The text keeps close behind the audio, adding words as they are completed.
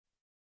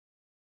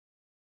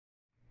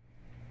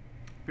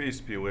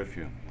Peace be with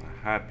you.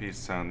 A happy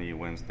sunny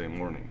Wednesday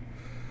morning.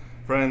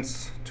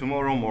 Friends,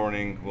 tomorrow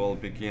morning we'll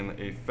begin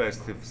a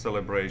festive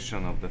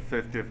celebration of the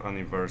 50th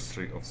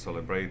anniversary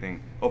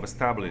of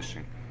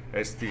establishing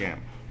STM.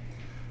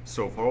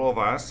 So for all of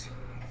us,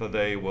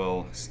 today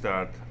we'll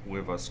start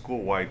with a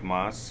school-wide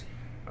mass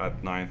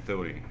at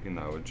 9:30 in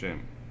our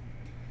gym.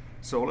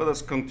 So let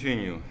us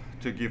continue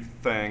to give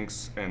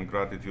thanks and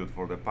gratitude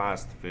for the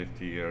past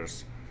 50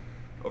 years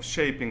of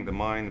shaping the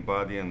mind,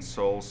 body, and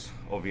souls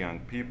of young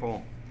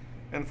people,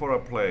 and for a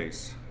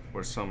place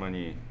where so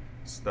many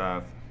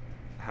staff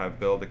have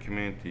built a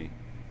community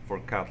for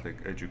Catholic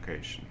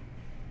education.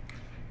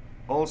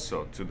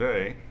 Also,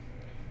 today,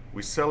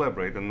 we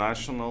celebrate the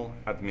National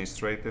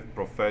Administrative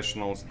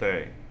Professionals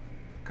Day,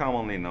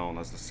 commonly known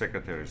as the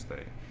Secretary's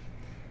Day.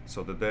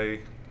 So the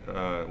day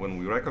when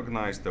we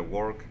recognize the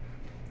work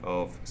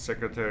of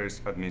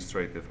secretaries,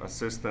 administrative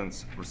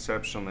assistants,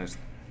 receptionists,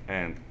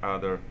 and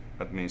other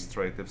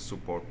administrative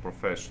support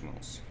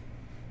professionals.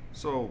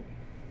 So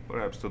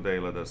perhaps today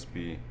let us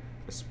be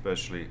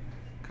especially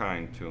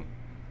kind to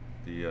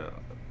the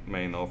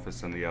main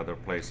office and the other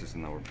places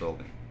in our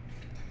building.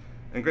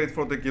 And great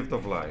for the gift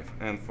of life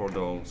and for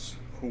those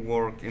who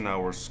work in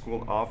our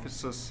school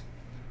offices.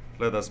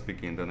 Let us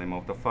begin. In the name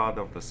of the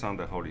Father, of the Son,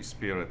 the Holy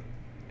Spirit.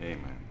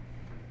 Amen.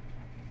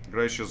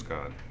 Gracious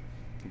God,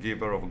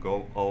 giver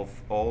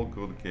of all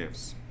good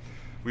gifts,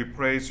 we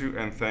praise you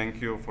and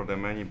thank you for the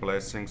many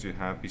blessings you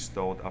have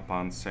bestowed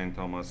upon St.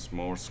 Thomas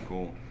More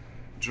School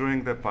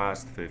during the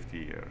past 50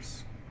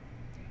 years.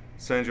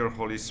 Send your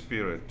Holy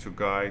Spirit to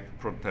guide,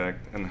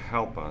 protect, and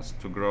help us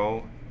to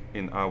grow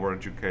in our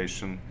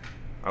education,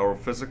 our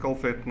physical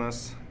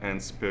fitness,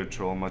 and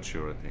spiritual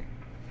maturity.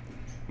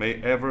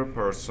 May every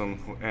person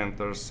who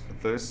enters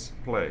this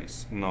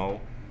place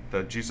know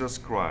that Jesus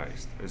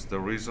Christ is the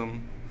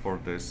reason for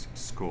this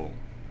school.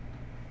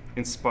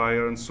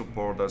 Inspire and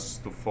support us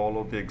to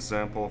follow the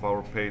example of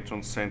our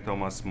patron St.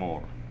 Thomas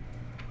More,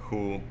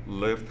 who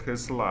lived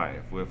his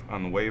life with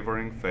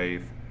unwavering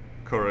faith,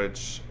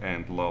 courage,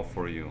 and love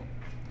for you.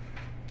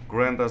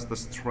 Grant us the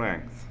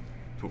strength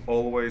to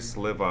always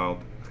live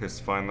out his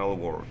final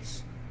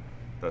words,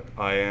 that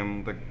I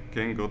am the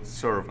King good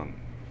servant,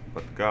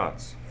 but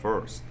God's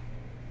first.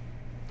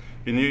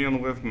 In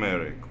union with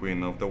Mary,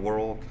 Queen of the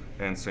world,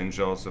 and St.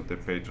 Joseph, the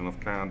patron of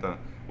Canada,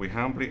 we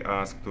humbly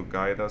ask to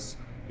guide us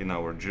in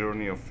our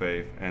journey of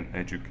faith and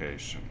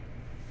education.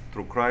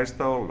 Through Christ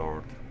our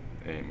Lord.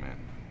 Amen.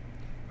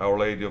 Our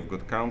Lady of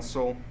Good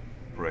Counsel,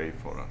 pray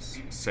for us.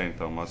 St.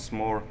 Thomas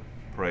More,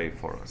 pray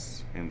for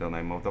us. In the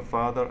name of the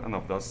Father, and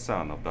of the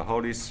Son, of the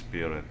Holy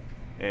Spirit.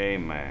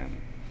 Amen.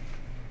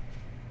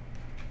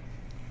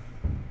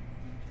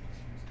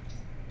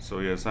 So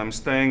yes, I'm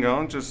staying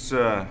on. Just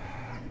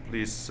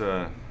please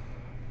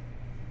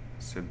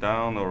sit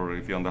down, or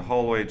if you're on the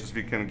hallway, just if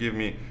you can give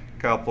me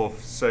couple of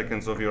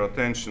seconds of your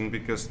attention,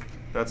 because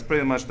that's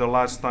pretty much the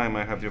last time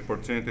I have the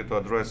opportunity to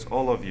address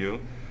all of you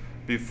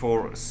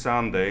before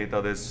Sunday,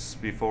 that is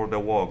before the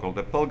walk or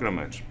the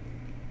pilgrimage.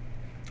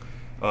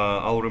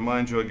 I'll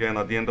remind you again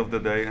at the end of the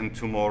day and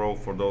tomorrow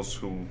for those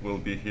who will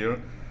be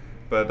here.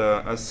 But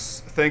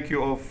as thank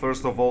you all,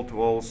 first of all,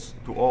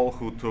 to all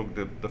who took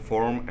the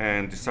form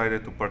and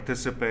decided to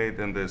participate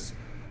in this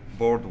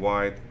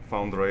board-wide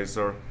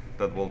fundraiser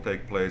that will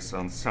take place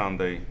on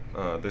Sunday,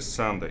 this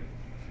Sunday.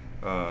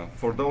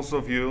 For those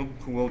of you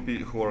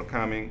who are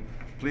coming,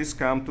 please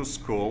come to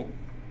school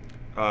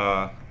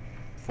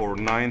for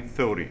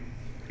 9:30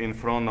 in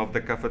front of the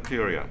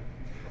cafeteria.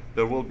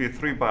 There will be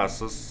 3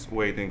 buses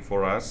waiting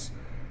for us.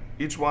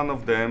 Each one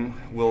of them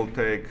will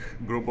take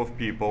a group of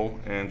people,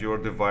 and you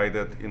are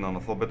divided in an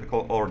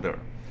alphabetical order.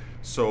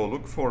 So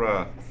look for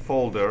a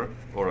folder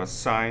or a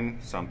sign,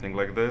 something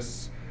like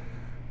this,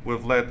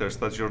 with letters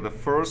that you're the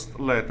first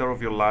letter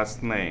of your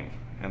last name,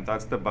 and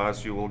that's the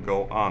bus you will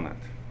go on it.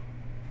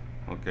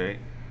 Okay,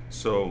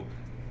 so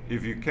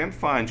if you can't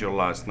find your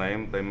last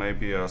name, there may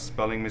be a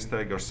spelling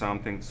mistake or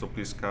something, so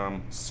please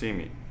come see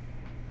me.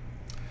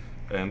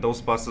 And those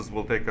buses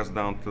will take us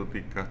down to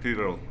the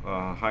Cathedral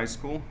High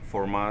School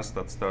for Mass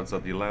that starts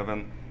at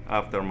 11.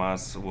 After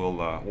Mass, we'll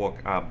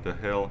walk up the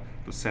hill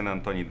to St.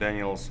 Anthony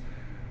Daniels.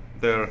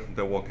 There,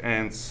 the walk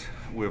ends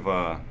with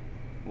a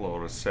little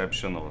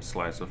reception or a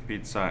slice of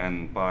pizza,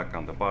 and back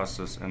on the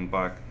buses and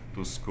back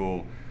to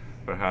school.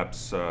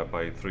 Perhaps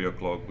by 3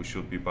 o'clock we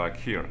should be back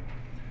here.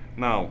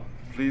 Now,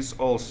 please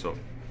also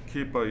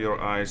keep your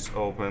eyes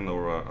open,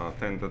 or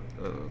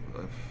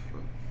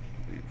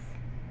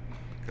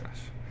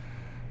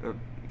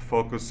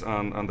focus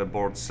on the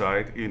board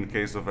side in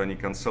case of any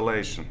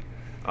cancellation.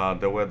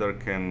 The weather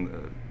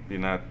can be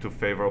not too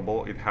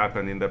favorable. It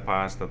happened in the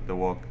past that the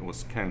walk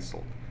was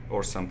canceled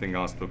or something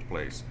else took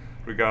place.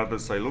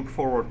 Regardless, I look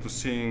forward to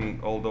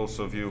seeing all those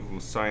of you who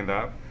signed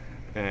up.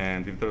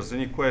 And if there's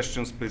any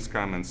questions, please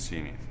come and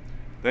see me.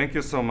 Thank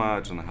you so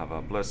much, and have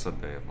a blessed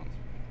day, everyone.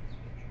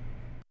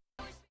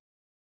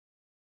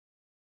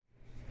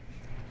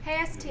 Hey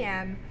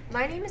STM,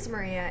 my name is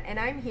Maria, and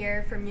I'm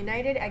here from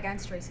United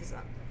Against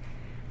Racism.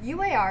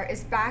 UAR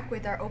is back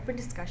with our open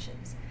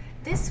discussions.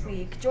 This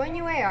week, join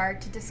UAR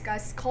to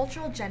discuss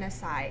cultural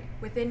genocide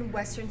within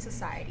Western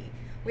society.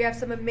 We have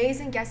some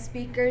amazing guest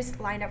speakers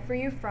lined up for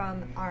you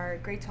from our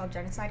grade 12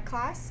 genocide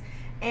class,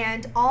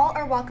 and all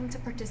are welcome to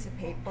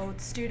participate, both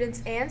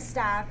students and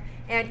staff,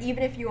 and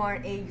even if you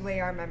aren't a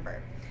UAR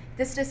member.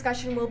 This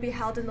discussion will be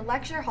held in the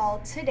lecture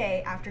hall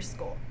today after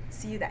school.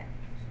 See you then.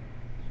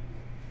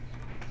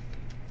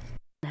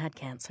 Had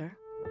cancer?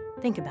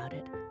 Think about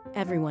it.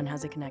 Everyone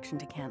has a connection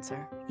to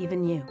cancer,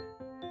 even you.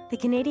 The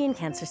Canadian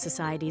Cancer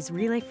Society's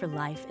Relay for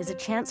Life is a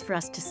chance for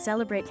us to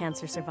celebrate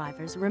cancer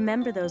survivors,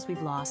 remember those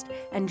we've lost,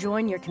 and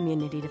join your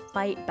community to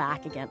fight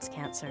back against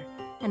cancer.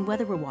 And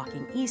whether we're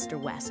walking east or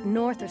west,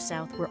 north or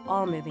south, we're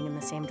all moving in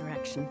the same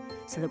direction,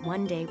 so that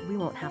one day we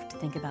won't have to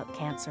think about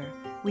cancer.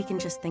 We can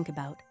just think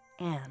about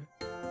Anne.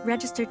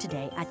 Register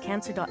today at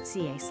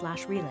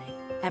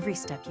cancer.ca/relay. Every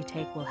step you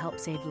take will help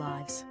save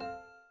lives.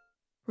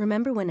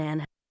 Remember when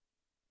Anne...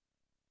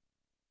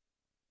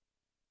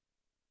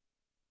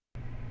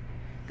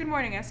 Good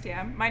morning,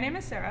 STM. My name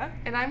is Sarah.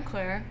 And I'm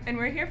Claire. And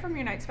we're here from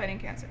Unites Fighting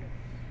Cancer.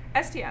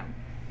 STM,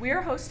 we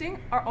are hosting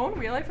our own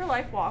Relay for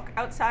Life walk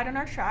outside on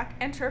our track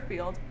and turf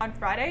field on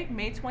Friday,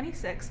 May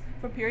 26th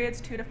for periods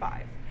 2 to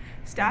 5.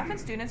 Staff and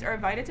students are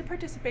invited to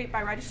participate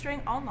by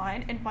registering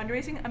online and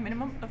fundraising a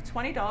minimum of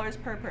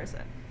 $20 per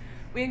person.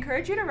 We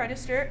encourage you to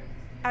register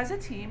as a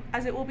team,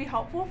 as it will be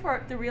helpful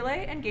for the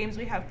relay and games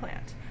we have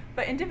planned,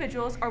 but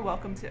individuals are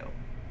welcome too.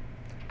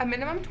 A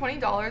minimum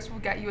 $20 will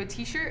get you a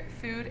t-shirt,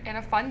 food, and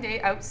a fun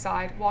day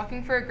outside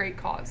walking for a great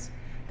cause.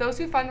 Those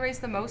who fundraise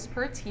the most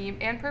per team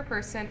and per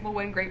person will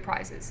win great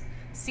prizes.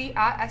 See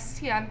at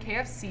STM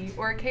KFC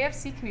or a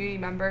KFC community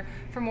member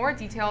for more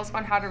details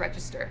on how to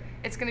register.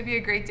 It's going to be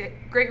a great day,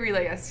 great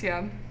relay,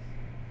 STM.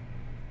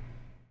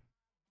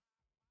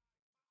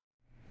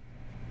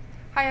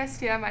 Hi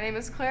STM, my name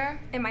is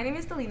Claire. And my name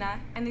is Delina,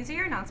 and these are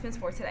your announcements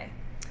for today.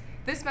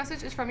 This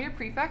message is from your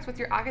prefect with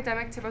your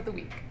academic tip of the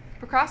week.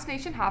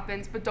 Procrastination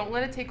happens, but don't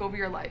let it take over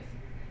your life.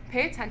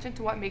 Pay attention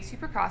to what makes you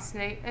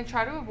procrastinate and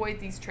try to avoid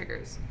these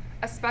triggers,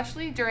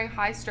 especially during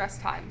high-stress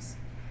times.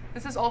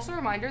 This is also a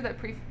reminder that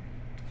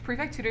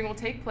prefect tutoring will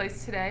take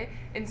place today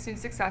in Student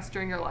Success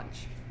during your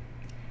lunch.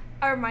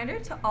 A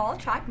reminder to all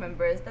track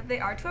members that they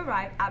are to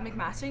arrive at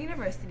McMaster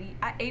University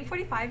at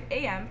 8:45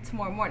 a.m.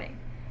 tomorrow morning.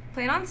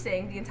 Plan on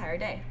staying the entire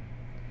day.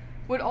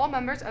 Would all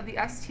members of the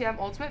STM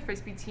Ultimate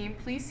Frisbee team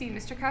please see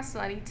Mr.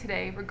 Castellani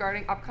today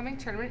regarding upcoming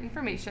tournament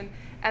information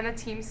and the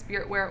team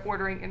spiritwear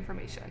ordering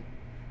information.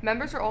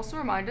 Members are also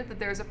reminded that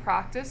there is a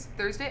practice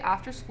Thursday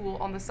after school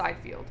on the side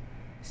field.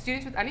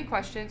 Students with any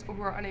questions or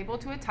who are unable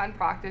to attend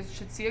practice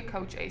should see a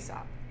coach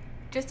ASAP.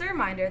 Just a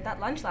reminder that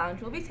Lunch Lounge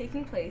will be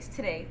taking place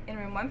today in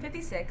room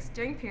 156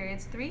 during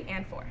periods 3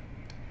 and 4.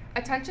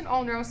 Attention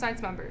all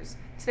neuroscience members.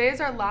 Today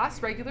is our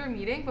last regular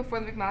meeting before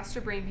the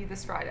McMaster Brain Bee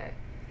this Friday.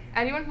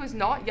 Anyone who has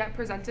not yet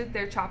presented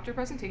their chapter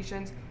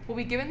presentations will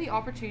be given the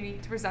opportunity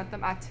to present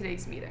them at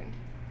today's meeting.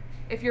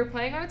 If you're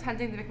planning on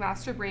attending the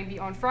McMaster Brain Bee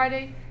on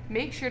Friday,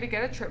 make sure to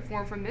get a trip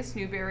form from Miss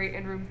Newberry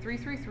in room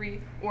 333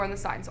 or in the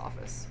science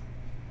office.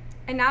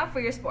 And now for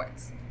your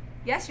sports.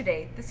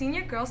 Yesterday, the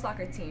senior girls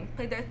soccer team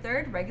played their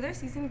third regular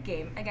season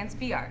game against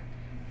BR.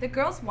 The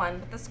girls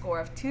won with a score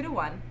of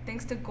 2-1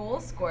 thanks to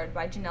goals scored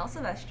by Janelle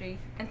Silvestri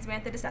and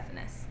Samantha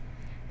DeStephanis.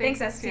 Thanks,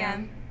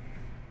 STM.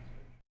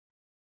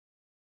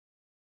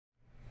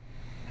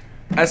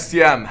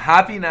 STM,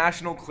 Happy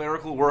National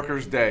Clerical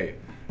Workers Day.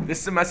 This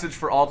is a message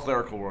for all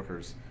clerical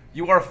workers.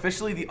 You are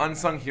officially the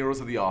unsung heroes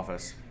of the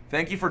office.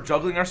 Thank you for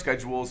juggling our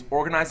schedules,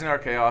 organizing our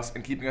chaos,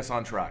 and keeping us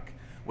on track.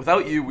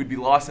 Without you, we'd be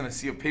lost in a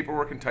sea of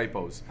paperwork and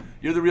typos.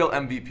 You're the real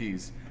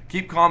MVPs.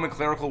 Keep calm and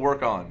clerical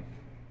work on.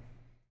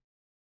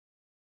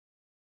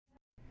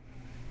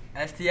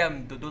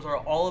 STM, those are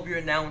all of your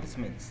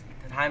announcements.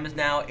 The time is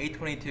now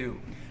 8:22.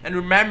 And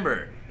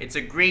remember, it's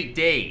a great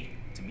day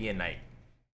to be a knight.